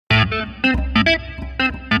I'm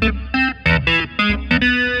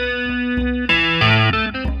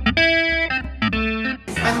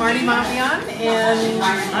Marty Mapion, and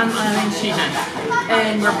I'm Eileen Sheehan.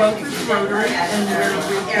 and we're both with Rotary, and we're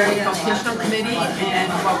with the vocational committee, and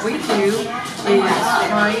what we do is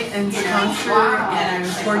try and sponsor and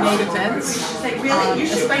coordinate events, especially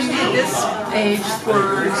at this age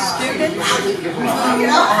for students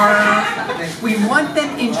we want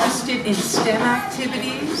them interested in STEM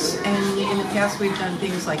activities, and in the past we've done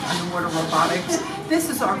things like underwater robotics. This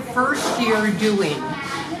is our first year doing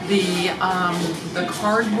the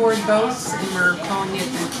cardboard boats, and we're calling it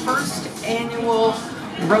the first annual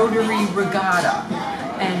Rotary Regatta.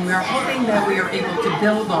 And we're hoping that we are able to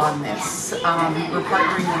build on this. We're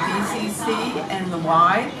partnering with BCC and the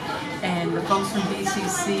Y, and the folks from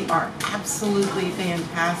BCC are absolutely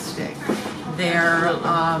fantastic. They're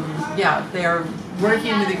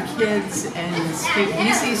working with the kids, and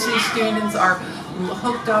BCC students are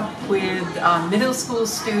hooked up with middle school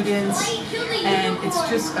students, and it's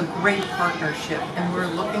just a great partnership, and we're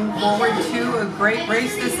looking forward to a great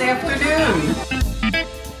race this afternoon.